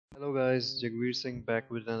Hello guys, Jagveer Singh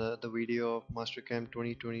back with another video of Mastercam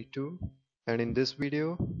 2022, and in this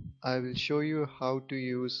video I will show you how to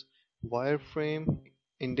use wireframe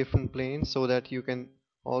in different planes so that you can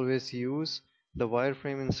always use the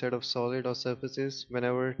wireframe instead of solid or surfaces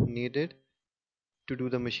whenever needed to do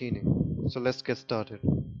the machining. So let's get started.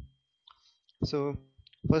 So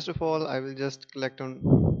first of all, I will just click on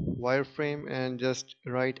wireframe and just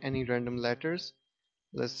write any random letters.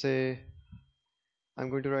 Let's say I'm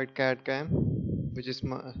going to write CAD cam,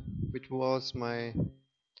 which was my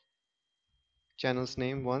channel's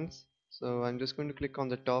name once. So I'm just going to click on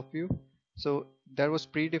the top view. So that was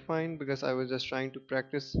predefined because I was just trying to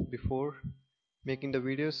practice before making the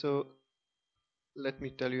video. So let me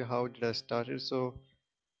tell you how did I started. So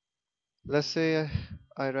let's say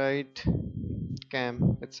I write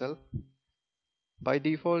cam itself. By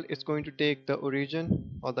default it's going to take the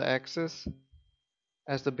origin or the axis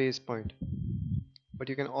as the base point, but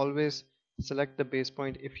you can always select the base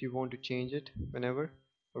point if you want to change it whenever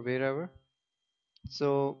or wherever.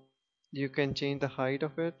 So you can change the height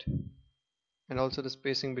of it and also the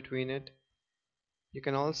spacing between it. You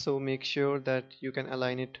can also make sure that you can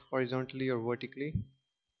align it horizontally or vertically.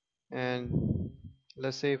 And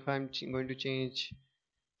let's say if I'm going to change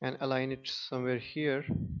and align it somewhere here,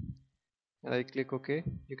 and I click OK,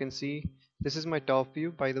 you can see this is my top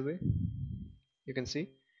view, by the way, you can see.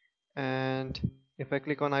 And if I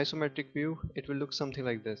click on isometric view, it will look something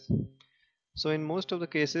like this. So in most of the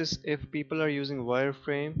cases, if people are using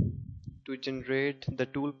wireframe to generate the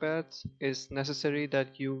toolpaths, it's necessary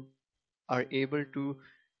that you are able to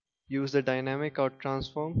use the dynamic or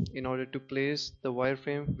transform in order to place the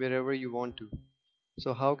wireframe wherever you want to.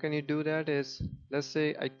 So how can you do that is, let's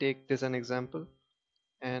say I take this an example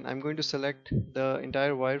and I'm going to select the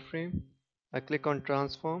entire wireframe. I click on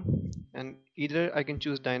transform and either I can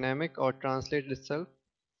choose dynamic or translate itself.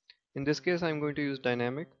 In this case I'm going to use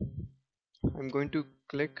dynamic. I'm going to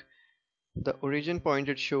click the origin point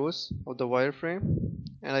it shows of the wireframe,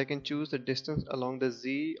 and I can choose the distance along the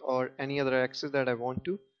Z or any other axis that I want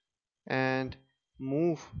to, and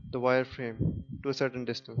move the wireframe to a certain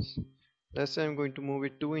distance. Let's say I'm going to move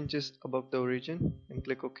it 2 inches above the origin and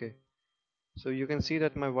click OK. So you can see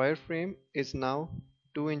that my wireframe is now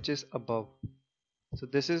 2 inches above. So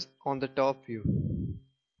this is on the top view,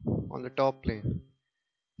 on the top plane.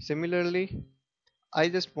 Similarly, I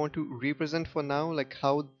just want to represent for now like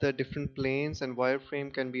how the different planes and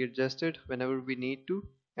wireframe can be adjusted whenever we need to,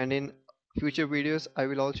 and in future videos I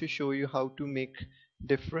will also show you how to make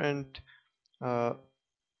different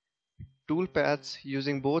tool paths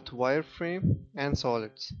using both wireframe and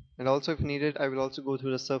solids, and also if needed I will also go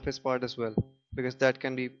through the surface part as well, because that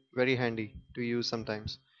can be very handy to use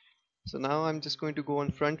sometimes. So now I'm just going to go on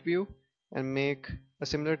front view and make a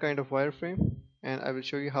similar kind of wireframe, and I will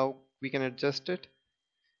show you how we can adjust it.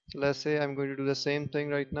 So let's say I'm going to do the same thing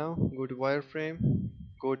right now. Go to wireframe,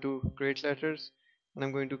 go to create letters, and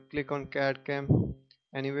I'm going to click on CAD cam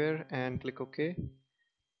anywhere and click OK.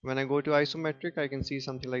 When I go to isometric, I can see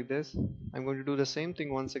something like this. I'm going to do the same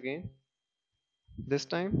thing once again. This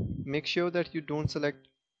time make sure that you don't select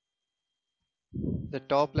the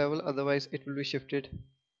top level, otherwise it will be shifted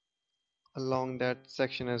along that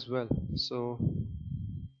section as well. So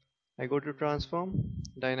I go to transform,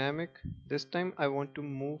 dynamic. This time I want to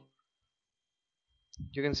move,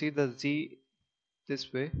 you can see the Z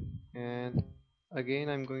this way, and again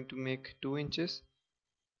I'm going to make 2 inches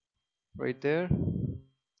right there,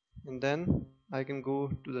 and then I can go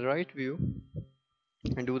to the right view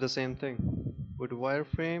and do the same thing. Go to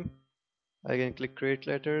wireframe, I can click create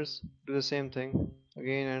letters, do the same thing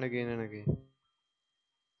again and again and again.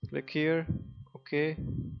 Click here, OK,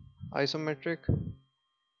 isometric,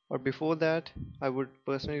 or before that I would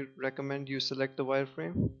personally recommend you select the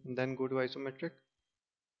wireframe and then go to isometric.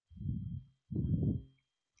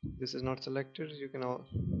 This is not selected, you can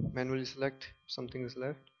manually select if something is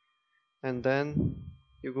left, and then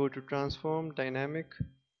you go to transform, dynamic.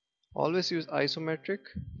 Always use isometric,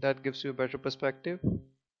 that gives you a better perspective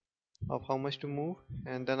of how much to move.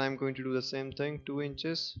 And then I'm going to do the same thing, 2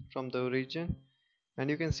 inches from the origin, and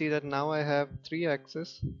you can see that now I have 3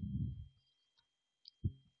 axes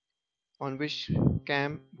on which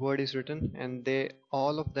cam word is written, and they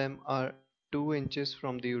all of them are 2 inches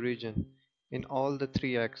from the origin in all the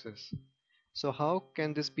 3 axes. So how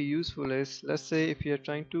can this be useful is, let's say if you are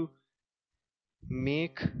trying to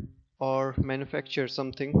make or manufacture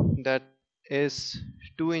something that is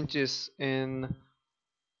 2 inches in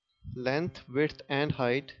length, width and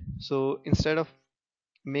height. So instead of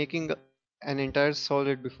making an entire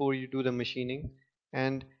solid before you do the machining,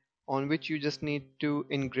 and on which you just need to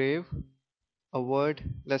engrave a word,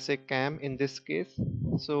 let's say cam in this case.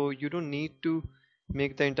 So you don't need to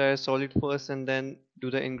make the entire solid first and then do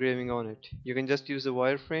the engraving on it. You can just use the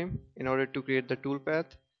wireframe in order to create the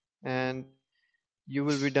toolpath, and you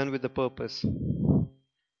will be done with the purpose.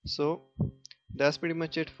 So that's pretty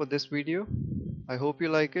much it for this video. I hope you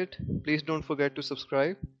like it. Please don't forget to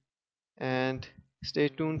subscribe and stay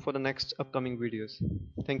tuned for the next upcoming videos.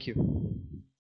 Thank you.